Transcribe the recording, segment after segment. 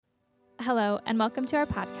Hello, and welcome to our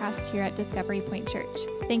podcast here at Discovery Point Church.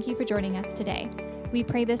 Thank you for joining us today. We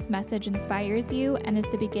pray this message inspires you and is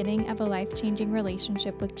the beginning of a life-changing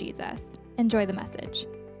relationship with Jesus. Enjoy the message.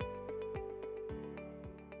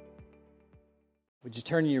 Would you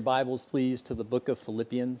turn in your Bibles, please, to the book of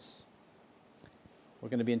Philippians? We're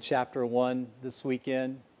going to be in chapter 1 this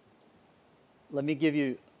weekend. Let me give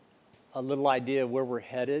you a little idea of where we're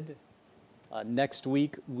headed. Next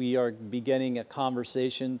week, we are beginning a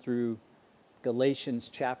conversation through Galatians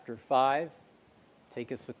chapter 5.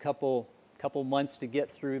 Take us a couple months to get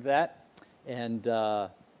through that. And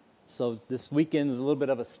so this weekend is a little bit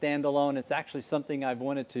of a standalone. It's actually something I've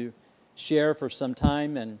wanted to share for some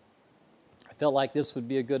time, and I felt like this would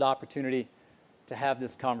be a good opportunity to have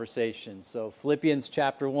this conversation. So Philippians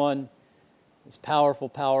chapter 1, this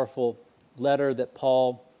powerful letter that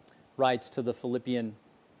Paul writes to the Philippian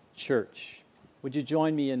church. Would you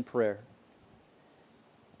join me in prayer?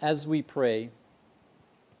 As we pray,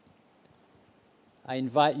 I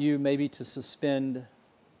invite you maybe to suspend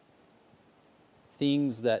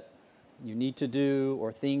things that you need to do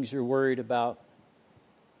or things you're worried about.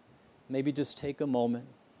 Maybe just take a moment,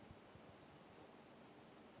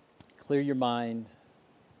 clear your mind,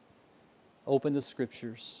 open the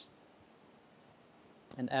Scriptures,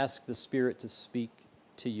 and ask the Spirit to speak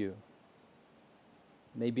to you.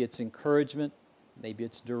 Maybe it's encouragement, maybe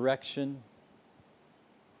it's direction,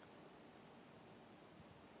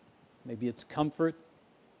 maybe it's comfort.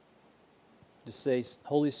 Just say,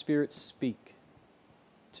 Holy Spirit, speak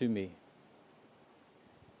to me.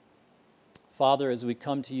 Father, as we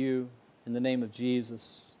come to you in the name of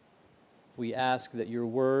Jesus, we ask that your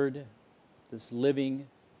word, this living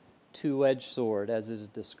two-edged sword, as it is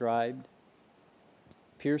described,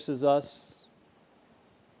 pierces us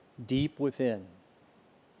deep within,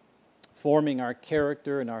 forming our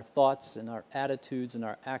character and our thoughts and our attitudes and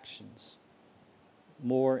our actions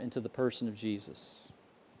more into the person of Jesus.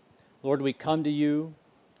 Lord, we come to you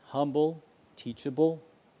humble, teachable,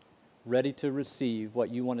 ready to receive what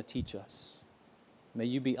you want to teach us. May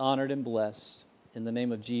you be honored and blessed. In the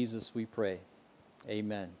name of Jesus we pray.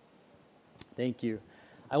 Amen. Thank you.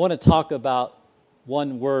 I want to talk about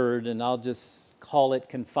one word, and I'll just call it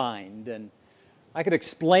confined. And I could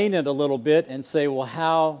explain it a little bit and say, well,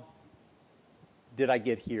 how did I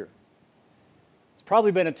get here? It's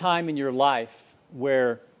probably been a time in your life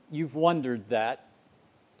where you've wondered that.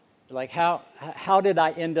 Like, how did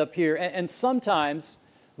I end up here? And sometimes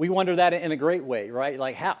we wonder that in a great way, right?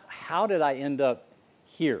 Like, how did I end up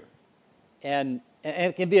here? And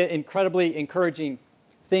it can be an incredibly encouraging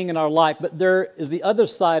thing in our life. But there is the other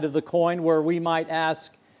side of the coin where we might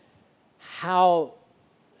ask, how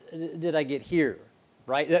did I get here?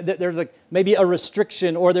 Right? There's maybe a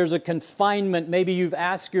restriction or there's a confinement. Maybe you've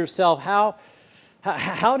asked yourself, how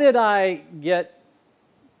did I get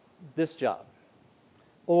this job?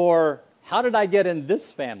 Or how did I get in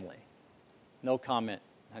this family? No comment,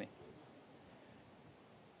 honey.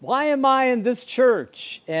 Why am I in this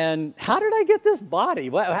church? And how did I get this body?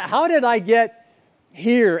 How did I get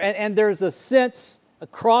here? And there's a sense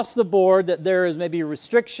across the board that there is maybe a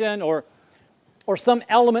restriction or some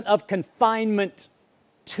element of confinement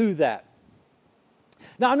to that.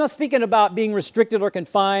 Now, I'm not speaking about being restricted or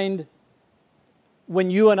confined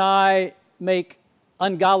when you and I make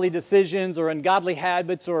ungodly decisions or ungodly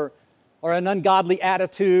habits or an ungodly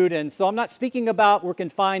attitude. And so I'm not speaking about we're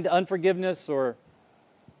confined to unforgiveness or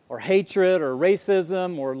hatred or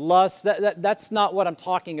racism or lust. That's not what I'm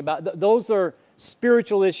talking about. Those are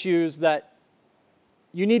spiritual issues that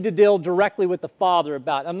you need to deal directly with the Father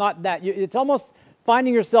about. I'm not that. It's almost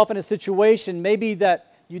finding yourself in a situation maybe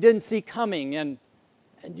that you didn't see coming and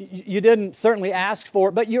you didn't certainly ask for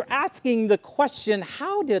it, but you're asking the question,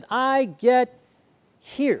 how did I get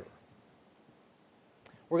here?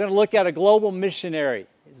 We're going to look at a global missionary.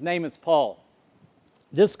 His name is Paul.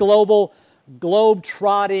 This global,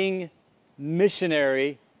 globe-trotting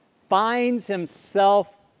missionary finds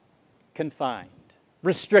himself confined,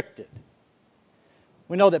 restricted.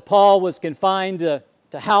 We know that Paul was confined to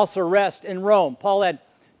house arrest in Rome. Paul had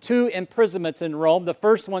 2 imprisonments in Rome. The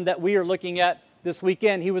first one that we are looking at this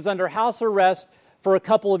weekend, he was under house arrest for a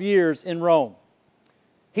couple of years in Rome.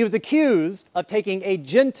 He was accused of taking a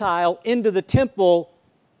Gentile into the temple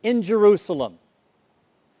in Jerusalem.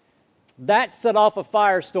 That set off a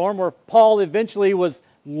firestorm where Paul eventually was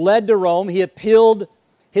led to Rome. He appealed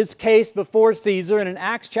his case before Caesar, and in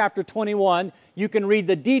Acts chapter 21, you can read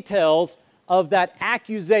the details of that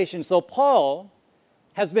accusation. So Paul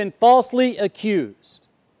has been falsely accused.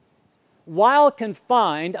 While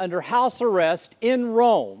confined under house arrest in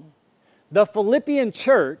Rome, the Philippian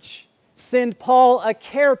church send Paul a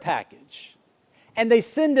care package. And they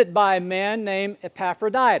send it by a man named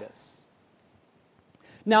Epaphroditus.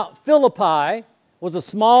 Now, Philippi was a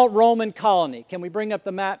small Roman colony. Can we bring up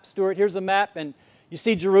the map, Stuart? Here's a map, and you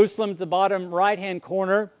see Jerusalem at the bottom right-hand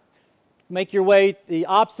corner. Make your way to the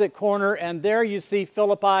opposite corner, and there you see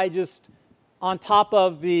Philippi just on top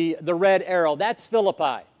of the red arrow. That's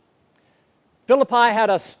Philippi. Philippi had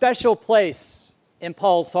a special place in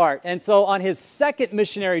Paul's heart. And so on his second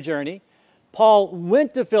missionary journey, Paul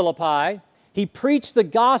went to Philippi. He preached the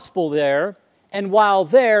gospel there, and while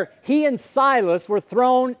there, he and Silas were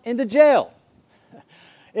thrown into jail.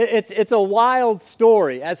 It's a wild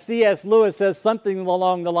story. As C.S. Lewis says, something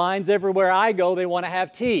along the lines, everywhere I go, they want to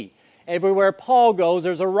have tea. Everywhere Paul goes,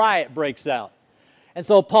 there's a riot breaks out. And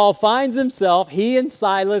so Paul finds himself, he and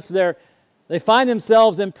Silas, they find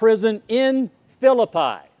themselves in prison in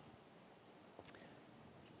Philippi.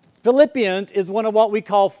 Philippians is one of what we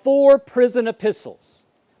call 4 prison epistles,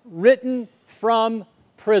 written from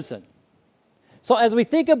prison. So as we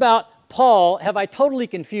think about Paul, have I totally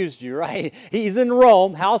confused you, right? He's in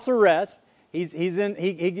Rome, house arrest. He's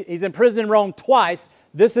in prison in Rome twice.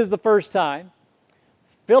 This is the first time.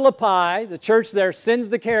 Philippi, the church there, sends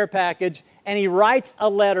the care package, and he writes a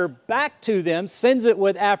letter back to them, sends it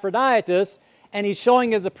with Epaphroditus, and he's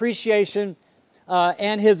showing his appreciation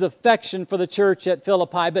and his affection for the church at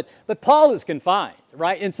Philippi. But Paul is confined,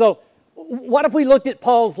 right? And so what if we looked at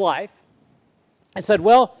Paul's life and said,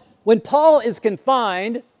 well, when Paul is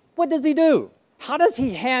confined, what does he do? How does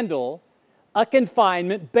he handle a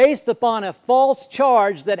confinement based upon a false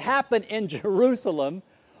charge that happened in Jerusalem?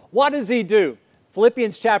 What does he do?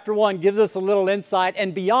 Philippians chapter 1 gives us a little insight,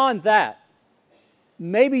 and beyond that,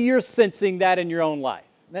 maybe you're sensing that in your own life.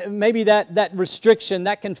 Maybe that restriction,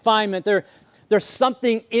 that confinement, there's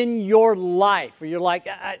something in your life where you're like,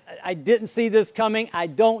 I didn't see this coming, I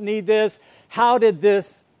don't need this. How did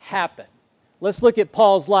this happen? Let's look at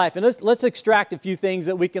Paul's life, and let's extract a few things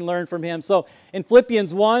that we can learn from him. So in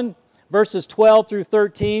Philippians 1, verses 12 through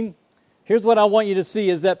 13, here's what I want you to see,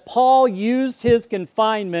 is that Paul used his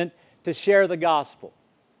confinement to share the gospel.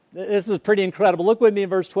 This is pretty incredible. Look with me in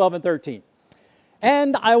verse 12 and 13.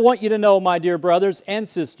 And I want you to know, my dear brothers and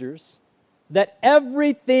sisters, that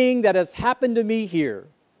everything that has happened to me here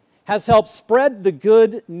has helped spread the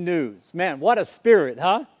good news. Man, what a spirit,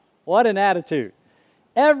 huh? What an attitude.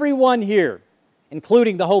 Everyone here,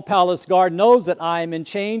 including the whole palace guard, knows that I am in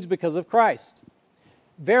chains because of Christ.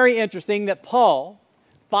 Very interesting that Paul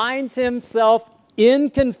finds himself in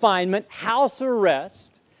confinement, house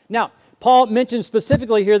arrest. Now, Paul mentions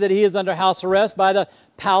specifically here that he is under house arrest by the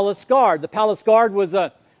palace guard. The palace guard was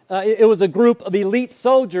a group of elite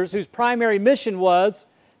soldiers whose primary mission was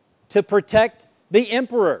to protect the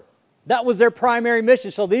emperor. That was their primary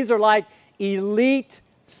mission. So these are like elite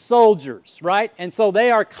soldiers, right? And so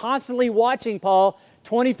they are constantly watching Paul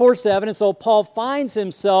 24/7. And so Paul finds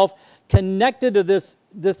himself connected to this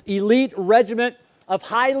elite regiment of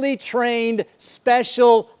highly trained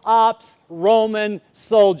special ops Roman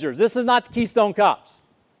soldiers. This is not the Keystone Cops,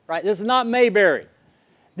 right? This is not Mayberry.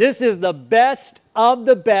 This is the best of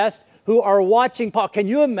the best who are watching Paul. Can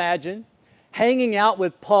you imagine hanging out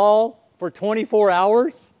with Paul for 24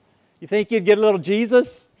 hours? You think you'd get a little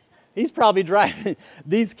Jesus? He's probably driving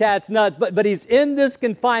these cats nuts, but he's in this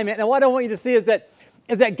confinement. And what I want you to see is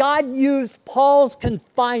that God used Paul's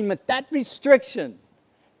confinement, that restriction,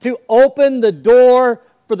 to open the door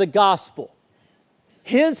for the gospel.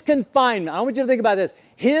 His confinement, I want you to think about this.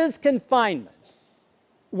 His confinement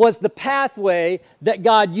was the pathway that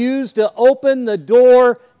God used to open the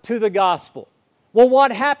door to the gospel. Well,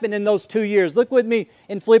 what happened in those 2 years? Look with me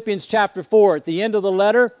in Philippians chapter 4. At the end of the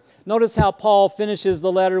letter, notice how Paul finishes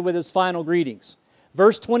the letter with his final greetings.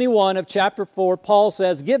 Verse 21 of chapter 4, Paul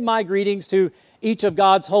says, "Give my greetings to each of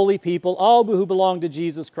God's holy people, all who belong to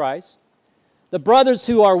Jesus Christ. The brothers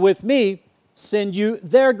who are with me send you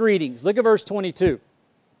their greetings." Look at verse 22.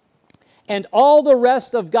 "And all the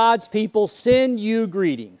rest of God's people send you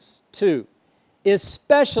greetings too,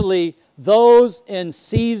 especially those in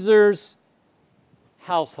Caesar's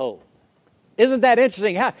household." Isn't that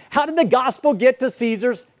interesting? How did the gospel get to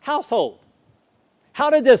Caesar's household? How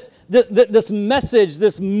did this message,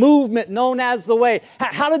 this movement known as the Way,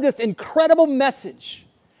 how did this incredible message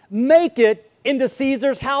make it into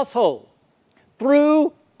Caesar's household?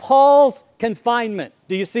 Through Paul's confinement.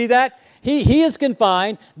 Do you see that? He is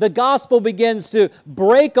confined. The gospel begins to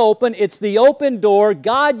break open. It's the open door.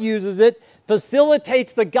 God uses it,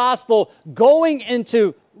 facilitates the gospel going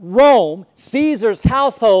into Rome, Caesar's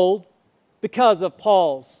household, because of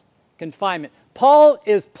Paul's confinement. Paul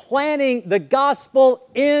is planning the gospel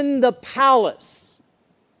in the palace.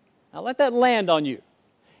 Now let that land on you.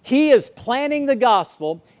 He is planting the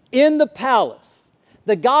gospel in the palace.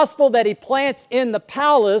 The gospel that he plants in the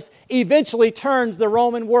palace eventually turns the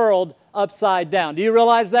Roman world upside down. Do you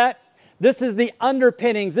realize that? This is the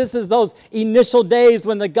underpinnings. This is those initial days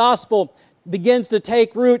when the gospel begins to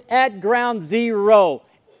take root at ground zero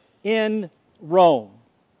in Rome.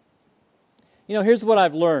 You know, here's what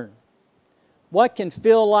I've learned. What can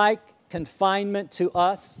feel like confinement to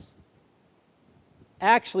us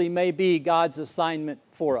actually may be God's assignment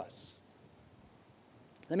for us.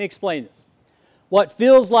 Let me explain this. What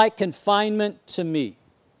feels like confinement to me,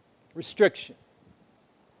 restriction,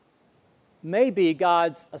 may be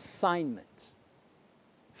God's assignment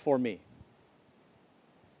for me.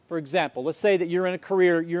 For example, let's say that you're in a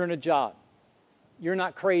career, you're in a job. You're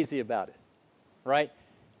not crazy about it, right?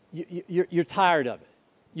 You're tired of it.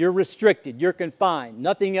 You're restricted. You're confined.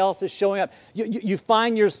 Nothing else is showing up. You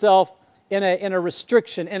find yourself in a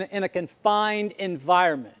restriction, in a confined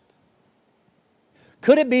environment.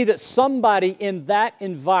 Could it be that somebody in that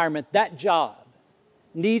environment, that job,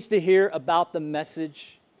 needs to hear about the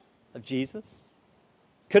message of Jesus?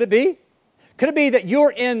 Could it be? Could it be that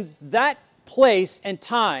you're in that place and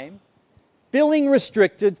time, feeling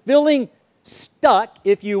restricted, feeling stuck,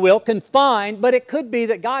 if you will, confined, but it could be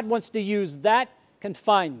that God wants to use that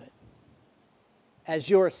confinement as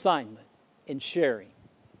your assignment in sharing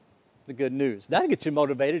the good news. That'll get you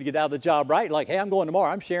motivated to get out of the job, right? Like, hey, I'm going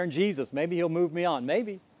tomorrow. I'm sharing Jesus. Maybe He'll move me on.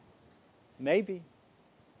 Maybe.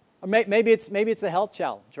 Or maybe it's a health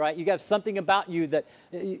challenge, right? You got something about you that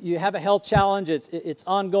you have a health challenge. It's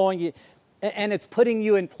ongoing, and it's putting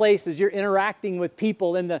you in places. You're interacting with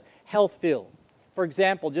people in the health field. For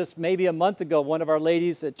example, just maybe a month ago, one of our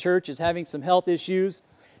ladies at church is having some health issues.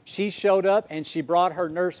 She showed up and she brought her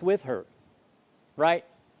nurse with her, right?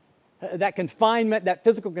 That confinement, that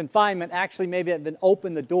physical confinement, actually maybe had been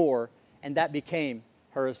opened the door, and that became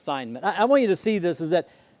her assignment. I want you to see this, is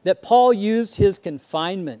that Paul used his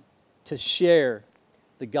confinement to share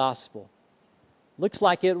the gospel. Looks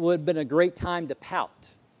like it would have been a great time to pout.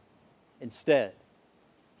 Instead,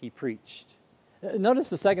 he preached. Notice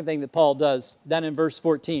the second thing that Paul does, down in verse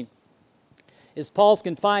 14, is Paul's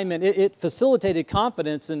confinement. It facilitated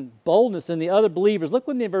confidence and boldness in the other believers. Look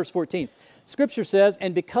with me in verse 14. Scripture says,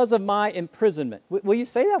 and because of my imprisonment. Will you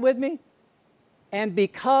say that with me? And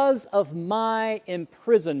because of my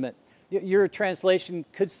imprisonment. Your translation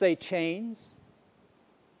could say chains.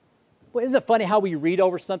 Well, isn't it funny how we read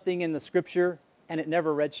over something in the Scripture and it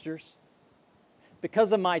never registers?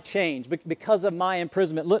 Because of my change, because of my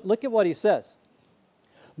imprisonment. Look at what he says.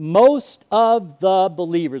 Most of the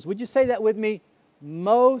believers. Would you say that with me?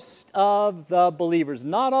 Most of the believers.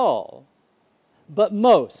 Not all, but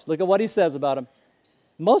most. Look at what he says about them.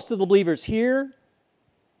 Most of the believers here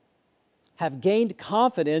have gained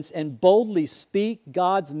confidence and boldly speak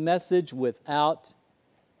God's message without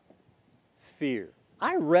fear.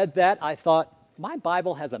 I read that, I thought, my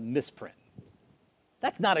Bible has a misprint.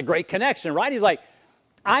 That's not a great connection, right? He's like,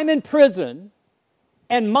 I'm in prison,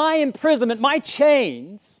 and my imprisonment, my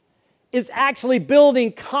chains, is actually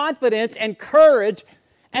building confidence and courage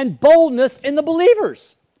and boldness in the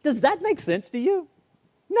believers. Does that make sense to you?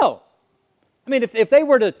 No. I mean, if they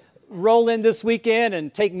were to roll in this weekend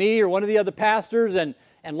and take me or one of the other pastors and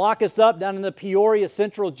lock us up down in the Peoria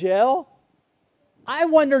Central Jail, I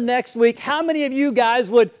wonder next week how many of you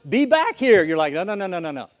guys would be back here. You're like,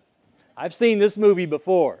 no. I've seen this movie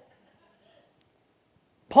before.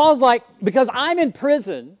 Paul's like, because I'm in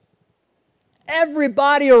prison,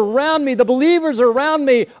 everybody around me, the believers around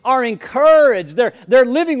me, are encouraged. They're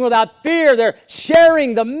living without fear. They're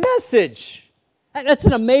sharing the message. That's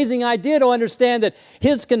an amazing idea to understand that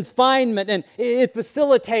his confinement, and it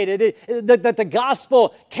facilitated, that the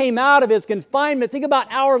gospel came out of his confinement. Think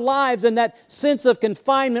about our lives and that sense of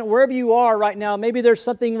confinement wherever you are right now. Maybe there's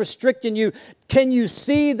something restricting you. Can you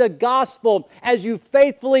see the gospel as you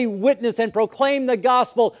faithfully witness and proclaim the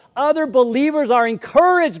gospel? Other believers are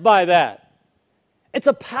encouraged by that. It's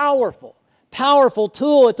a powerful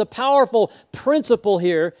tool. It's a powerful principle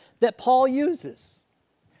here that Paul uses.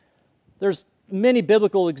 There's many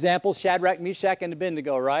biblical examples, Shadrach, Meshach, and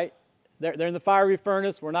Abednego, right? They're in the fiery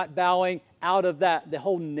furnace. We're not bowing. Out of that, the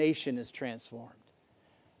whole nation is transformed.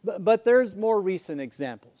 But there's more recent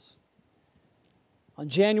examples. On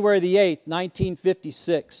January the 8th,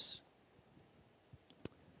 1956,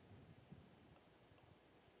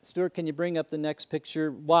 Stuart, can you bring up the next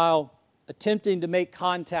picture? While attempting to make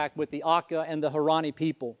contact with the Auca and the Huaorani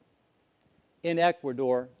people in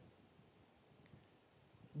Ecuador,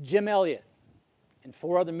 Jim Elliot and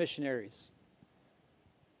 4 other missionaries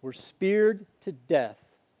were speared to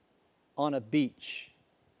death on a beach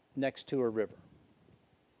next to a river.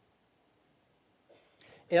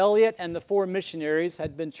 Eliot and the 4 missionaries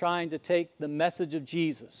had been trying to take the message of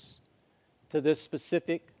Jesus to this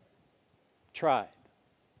specific tribe.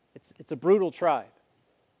 It's a brutal tribe.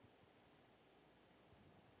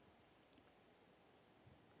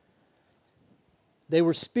 They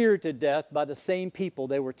were speared to death by the same people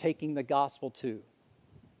they were taking the gospel to.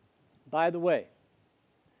 By the way,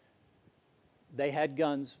 they had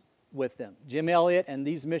guns with them. Jim Elliot and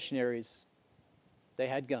these missionaries, they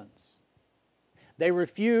had guns. They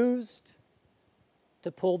refused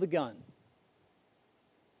to pull the gun.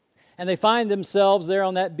 And they find themselves there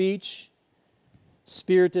on that beach,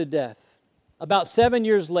 speared to death. About 7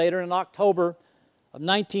 years later, in October of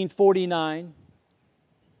 1949,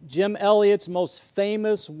 Jim Elliot's most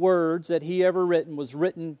famous words that he ever written was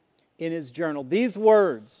written in his journal. These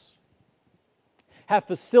words have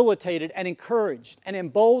facilitated and encouraged and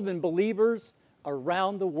emboldened believers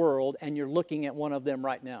around the world, and you're looking at one of them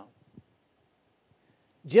right now.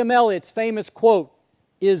 Jim Elliot's famous quote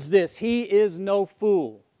is this: "He is no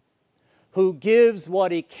fool who gives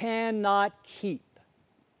what he cannot keep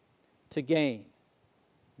to gain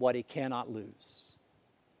what he cannot lose."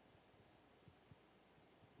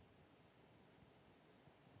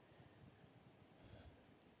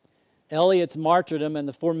 Eliot's martyrdom and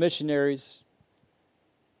the 4 missionaries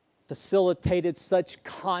facilitated such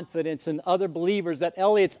confidence in other believers that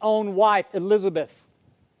Eliot's own wife, Elizabeth,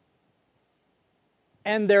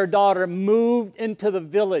 and their daughter moved into the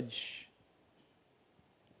village.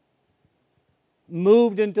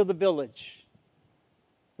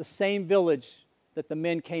 The same village that the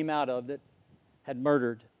men came out of that had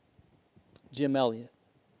murdered Jim Elliot.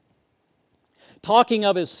 Talking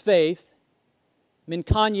of his faith,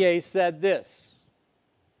 Minkanye said this.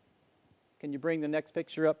 Can you bring the next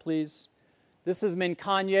picture up, please? This is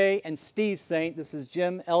Minkanye and Steve Saint. This is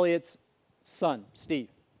Jim Elliot's son, Steve.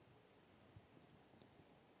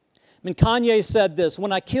 Minkanye said this: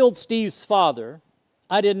 "When I killed Steve's father,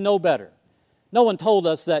 I didn't know better. No one told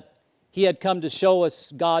us that he had come to show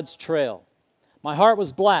us God's trail. My heart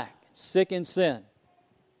was black, sick in sin.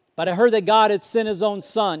 But I heard that God had sent His own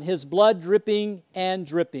Son, His blood dripping and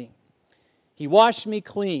dripping. He washed me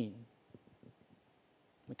clean."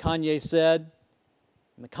 Minkanye said.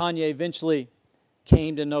 Minkanye eventually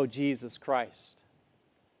came to know Jesus Christ.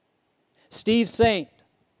 Steve Saint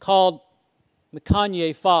called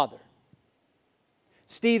Minkanye father.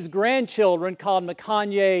 Steve's grandchildren called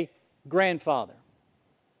Minkanye grandfather.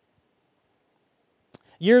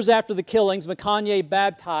 Years after the killings, Minkanye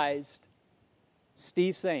baptized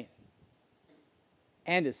Steve Saint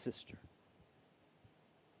and his sister.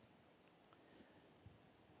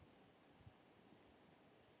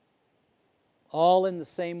 All in the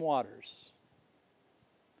same waters.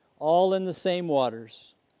 All in the same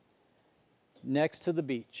waters next to the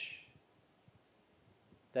beach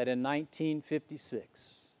that in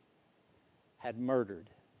 1956 had murdered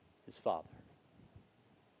his father.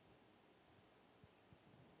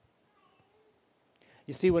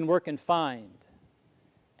 You see, when we're confined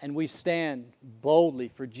and we stand boldly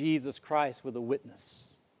for Jesus Christ with a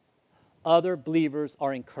witness, other believers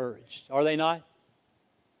are encouraged, are they not?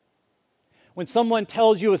 When someone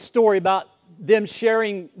tells you a story about them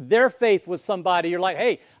sharing their faith with somebody, you're like,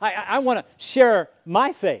 hey, I want to share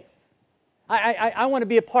my faith. I want to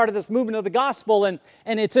be a part of this movement of the gospel, and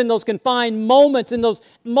it's in those confined moments, in those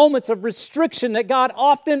moments of restriction, that God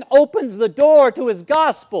often opens the door to His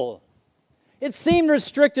gospel. It seemed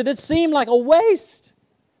restricted. It seemed like a waste.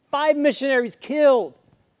 5 missionaries killed.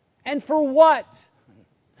 And for what?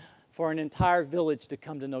 For an entire village to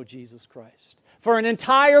come to know Jesus Christ. For an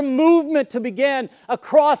entire movement to begin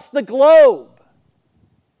across the globe.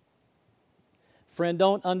 Friend,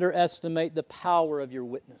 don't underestimate the power of your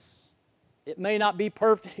witness. It may not be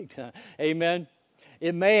perfect. Amen.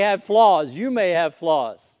 It may have flaws. You may have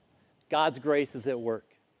flaws. God's grace is at work.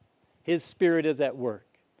 His Spirit is at work.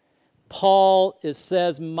 Paul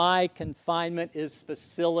says, my confinement is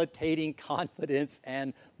facilitating confidence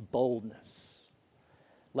and boldness.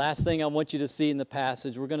 Last thing I want you to see in the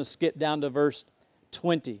passage, we're going to skip down to verse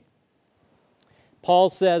 20. Paul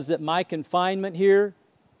says that my confinement here,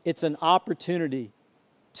 it's an opportunity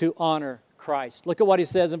to honor Christ. Look at what he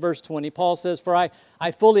says in verse 20. Paul says, "For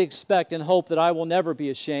I fully expect and hope that I will never be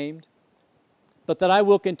ashamed, but that I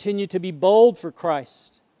will continue to be bold for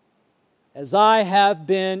Christ, as I have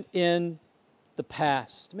been in the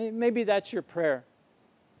past." Maybe that's your prayer.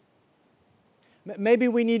 Maybe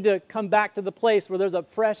we need to come back to the place where there's a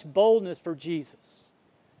fresh boldness for Jesus.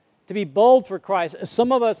 To be bold for Christ.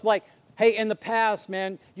 Some of us, like, hey, in the past,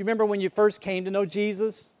 man, you remember when you first came to know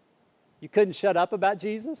Jesus? You couldn't shut up about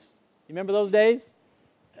Jesus? You remember those days?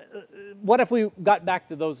 What if we got back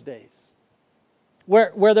to those days?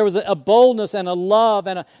 Where there was a boldness and a love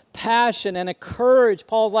and a passion and a courage.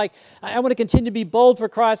 Paul's like, I want to continue to be bold for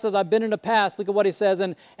Christ as I've been in the past. Look at what he says.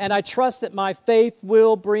 And I trust that my faith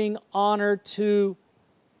will bring honor to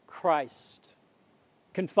Christ.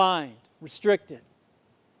 Confined, restricted.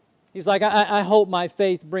 He's like, I hope my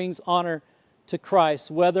faith brings honor to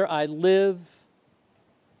Christ, whether I live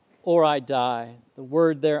or I die. The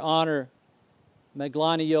word there, honor,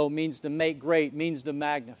 meglanio, means to make great, means to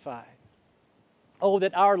magnify. Oh,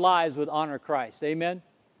 that our lives would honor Christ. Amen?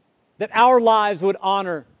 That our lives would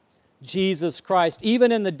honor Jesus Christ.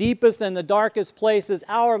 Even in the deepest and the darkest places,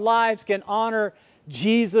 our lives can honor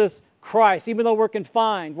Jesus Christ. Even though we're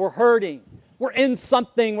confined, we're hurting, we're in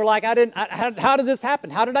something, we're like, how did this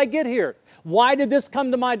happen? How did I get here? Why did this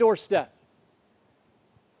come to my doorstep?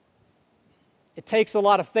 It takes a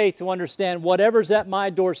lot of faith to understand whatever's at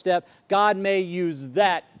my doorstep, God may use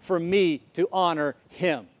that for me to honor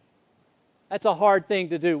Him. That's a hard thing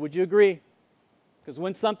to do. Would you agree? Because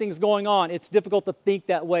when something's going on, it's difficult to think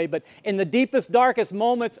that way. But in the deepest, darkest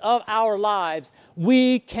moments of our lives,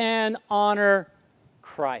 we can honor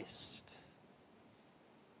Christ.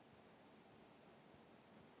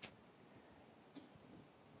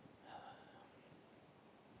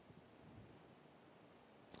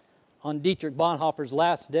 On Dietrich Bonhoeffer's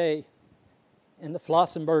last day in the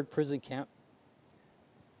Flossenburg prison camp,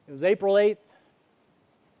 it was April 8th,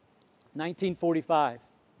 1945.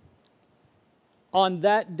 On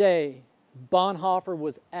that day, Bonhoeffer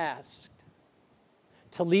was asked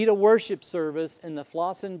to lead a worship service in the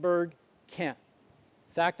Flossenburg camp.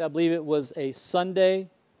 In fact, I believe it was a Sunday,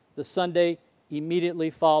 the Sunday immediately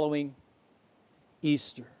following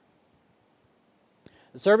Easter.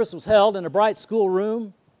 The service was held in a bright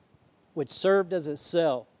schoolroom which served as a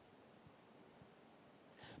cell.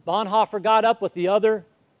 Bonhoeffer got up with the other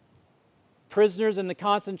prisoners in the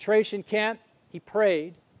concentration camp. He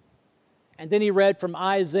prayed, and then he read from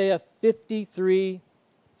Isaiah 53:5.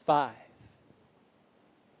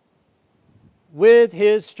 With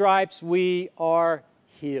His stripes we are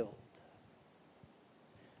healed.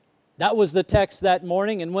 That was the text that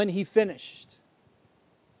morning, and when he finished,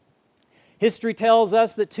 history tells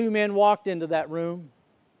us that two men walked into that room.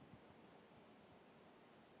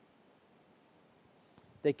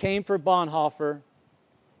 They came for Bonhoeffer.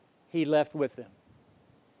 He left with them.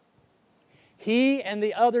 He and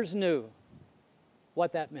the others knew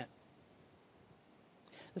what that meant.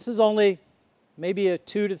 This is only maybe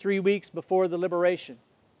 2 to 3 weeks before the liberation.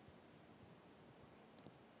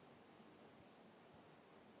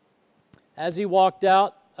 As he walked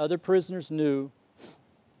out, other prisoners knew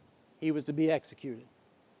he was to be executed.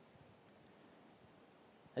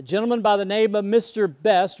 A gentleman by the name of Mr.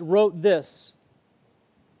 Best wrote this.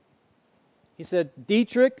 He said,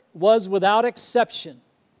 Dietrich was without exception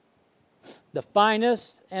the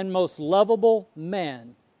finest and most lovable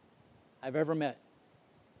man I've ever met.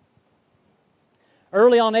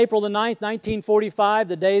 Early on April the 9th, 1945,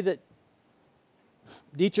 the day that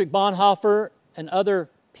Dietrich Bonhoeffer and other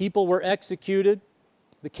people were executed,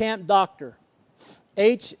 the camp doctor,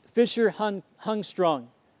 H. Fischer Hungstrung,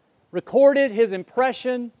 recorded his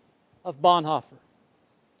impression of Bonhoeffer.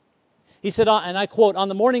 He said, and I quote, on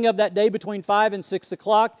the morning of that day between 5 and 6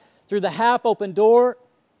 o'clock, through the half-open door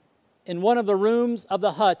in one of the rooms of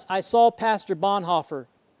the huts, I saw Pastor Bonhoeffer,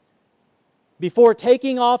 before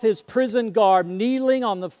taking off his prison garb, kneeling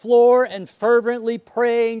on the floor and fervently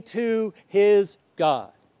praying to his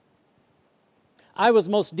God. I was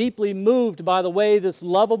most deeply moved by the way this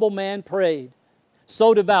lovable man prayed,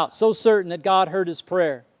 so devout, so certain that God heard his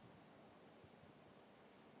prayer.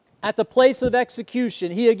 At the place of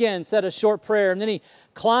execution, he again said a short prayer, and then he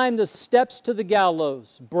climbed the steps to the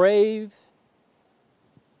gallows, brave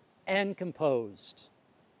and composed.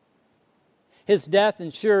 His death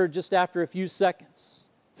ensured just after a few seconds.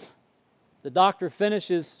 The doctor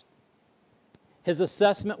finishes his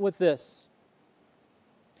assessment with this.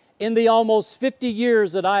 In the almost 50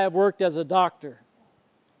 years that I have worked as a doctor,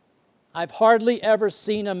 I've hardly ever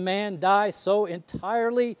seen a man die so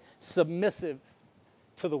entirely submissive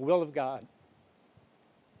to the will of God.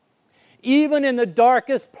 Even in the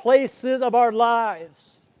darkest places of our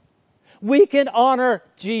lives, we can honor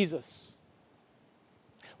Jesus.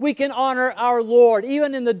 We can honor our Lord.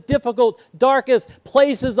 Even in the difficult, darkest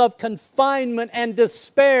places of confinement and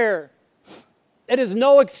despair, it is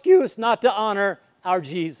no excuse not to honor our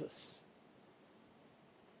Jesus.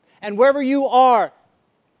 And wherever you are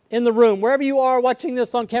in the room, wherever you are watching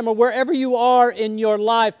this on camera, wherever you are in your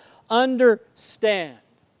life, understand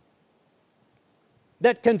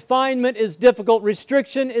that confinement is difficult,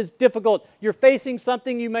 restriction is difficult. You're facing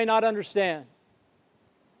something you may not understand.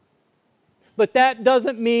 But that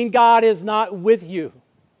doesn't mean God is not with you.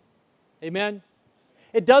 Amen?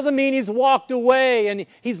 It doesn't mean He's walked away and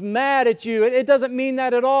He's mad at you. It doesn't mean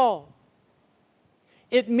that at all.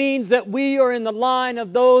 It means that we are in the line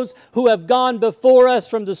of those who have gone before us,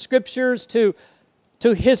 from the Scriptures to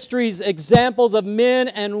history's examples of men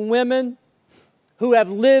and women who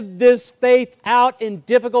have lived this faith out in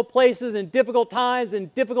difficult places, in difficult times, in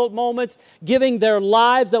difficult moments, giving their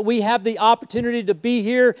lives, that we have the opportunity to be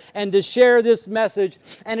here and to share this message.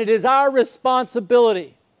 And it is our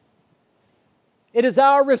responsibility. It is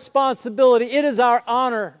our responsibility. It is our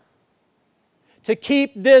honor to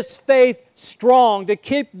keep this faith strong, to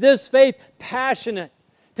keep this faith passionate,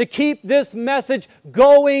 to keep this message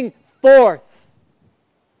going forth.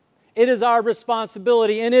 It is our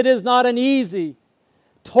responsibility, and it is not an easy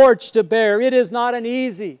torch to bear. It is not an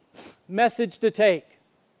easy message to take.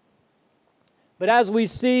 But as we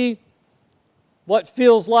see what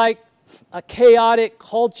feels like a chaotic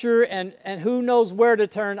culture and who knows where to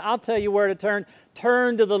turn, I'll tell you where to turn.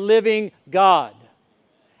 Turn to the living God.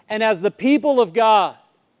 And as the people of God,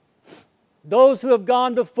 those who have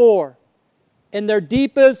gone before, in their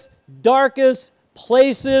deepest, darkest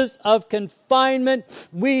places of confinement,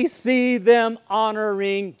 we see them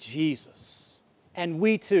honoring Jesus. And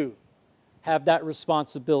we too have that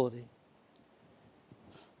responsibility.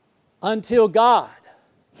 Until God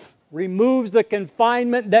removes the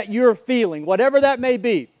confinement that you're feeling, whatever that may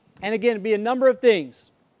be, and again, it'd be a number of things,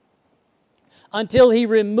 until He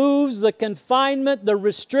removes the confinement, the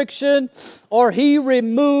restriction, or He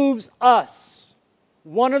removes us.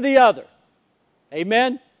 One or the other.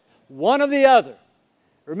 Amen? One or the other.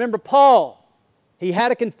 Remember Paul, he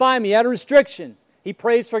had a confinement, he had a restriction. He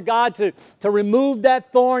prays for God to remove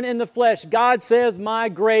that thorn in the flesh. God says, my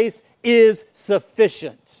grace is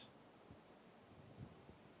sufficient.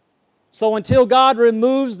 So until God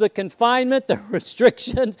removes the confinement, the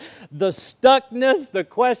restrictions, the stuckness, the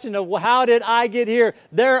question of how did I get here,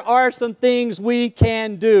 there are some things we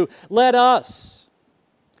can do. Let us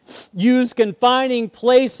use confining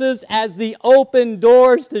places as the open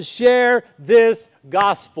doors to share this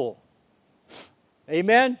gospel.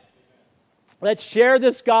 Amen? Let's share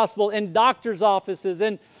this gospel in doctor's offices,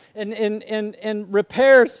 in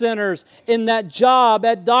repair centers, in that job,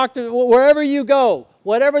 at doctor, wherever you go.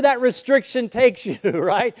 Whatever that restriction takes you,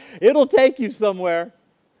 right? It'll take you somewhere.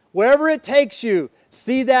 Wherever it takes you,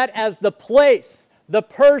 see that as the place, the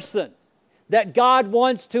person that God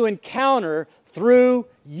wants to encounter through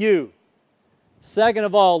you. Second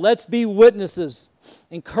of all, let's be witnesses,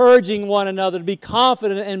 encouraging one another to be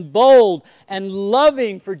confident and bold and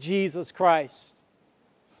loving for Jesus Christ.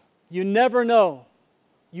 You never know.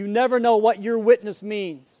 You never know what your witness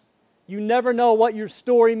means. You never know what your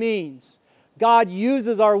story means. God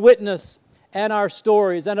uses our witness and our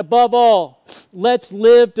stories. And above all, let's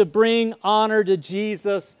live to bring honor to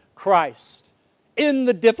Jesus Christ. In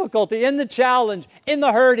the difficulty, in the challenge, in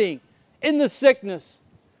the hurting, in the sickness,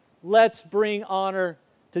 let's bring honor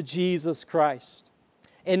to Jesus Christ.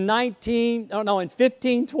 In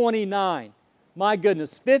 1529, my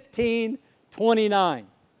goodness, 1529,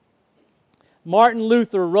 Martin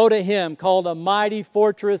Luther wrote a hymn called "A Mighty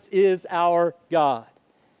Fortress is Our God."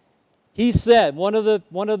 He said, one of the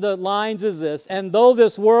lines is this, "And though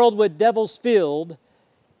this world with devils filled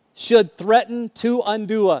should threaten to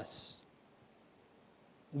undo us,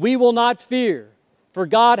 we will not fear, for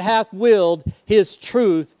God hath willed His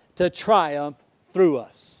truth to triumph through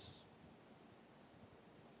us."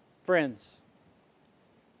 Friends,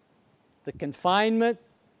 the confinement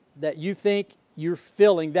that you think you're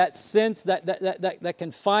feeling, that sense, that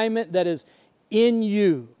confinement that is in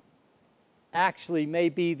you, actually may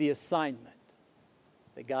be the assignment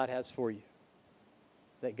that God has for you.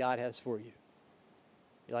 That God has for you.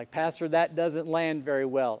 You're like, "Pastor, that doesn't land very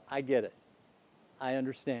well." I get it. I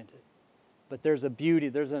understand it. But there's a beauty,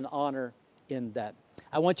 there's an honor in that.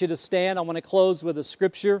 I want you to stand. I want to close with a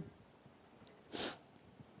scripture.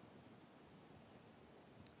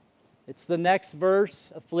 It's the next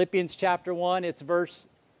verse of Philippians chapter 1. It's verse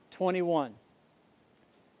 21.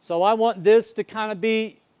 So I want this to kind of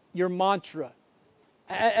be your mantra.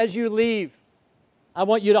 As you leave, I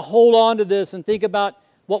want you to hold on to this and think about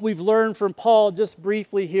what we've learned from Paul just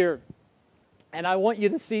briefly here. And I want you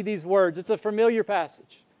to see these words. It's a familiar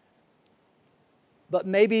passage. But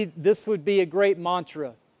maybe this would be a great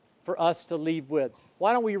mantra for us to leave with.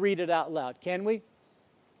 Why don't we read it out loud? Can we?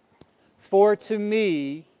 "For to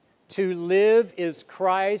me, to live is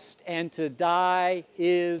Christ, and to die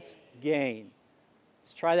is gain."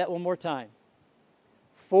 Let's try that one more time.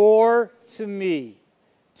 For to me,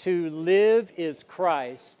 to live is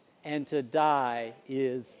Christ, and to die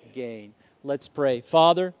is gain. Let's pray.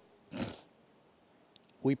 Father,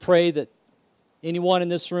 we pray that anyone in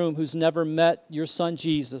this room who's never met your Son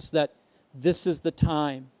Jesus, that this is the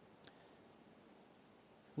time,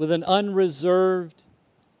 with an unreserved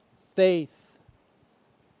faith,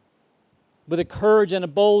 with a courage and a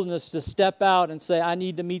boldness to step out and say, I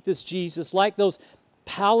need to meet this Jesus, like those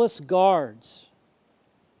palace guards,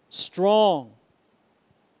 strong,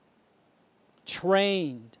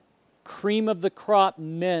 trained, cream of the crop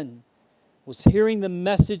men, was hearing the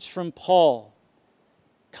message from Paul,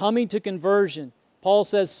 coming to conversion. Paul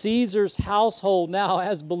says, Caesar's household now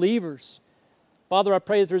as believers. Father, I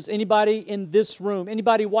pray that there's anybody in this room,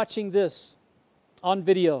 anybody watching this on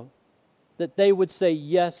video, that they would say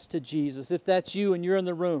yes to Jesus. If that's you and you're in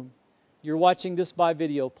the room, you're watching this by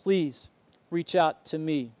video, please reach out to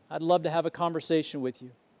me. I'd love to have a conversation with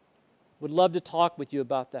you. Would love to talk with you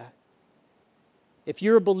about that. If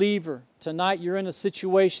you're a believer, tonight you're in a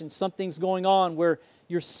situation, something's going on where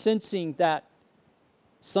you're sensing that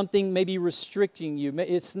something may be restricting you.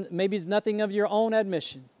 Maybe it's nothing of your own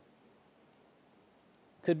admission.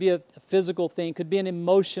 Could be a physical thing, could be an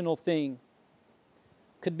emotional thing,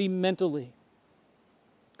 could be mentally,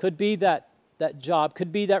 could be that job,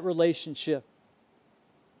 could be that relationship,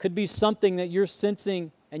 could be something that you're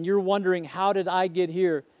sensing and you're wondering, how did I get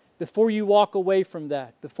here? Before you walk away from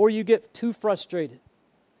that, before you get too frustrated,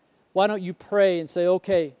 why don't you pray and say,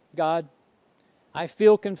 okay, God, I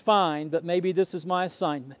feel confined, but maybe this is my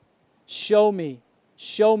assignment. Show me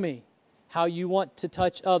how you want to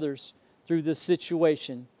touch others through this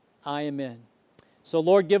situation I am in. So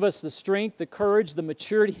Lord, give us the strength, the courage, the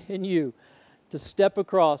maturity in you to step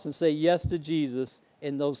across and say yes to Jesus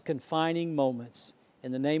in those confining moments.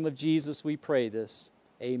 In the name of Jesus we pray this.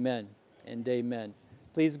 Amen and amen.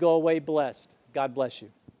 Please go away blessed. God bless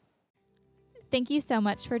you. Thank you so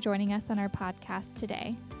much for joining us on our podcast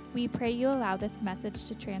today. We pray you allow this message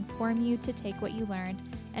to transform you to take what you learned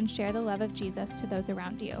and share the love of Jesus to those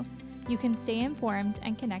around you. You can stay informed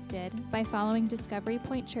and connected by following Discovery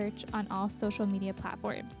Point Church on all social media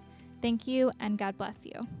platforms. Thank you, and God bless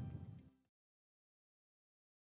you.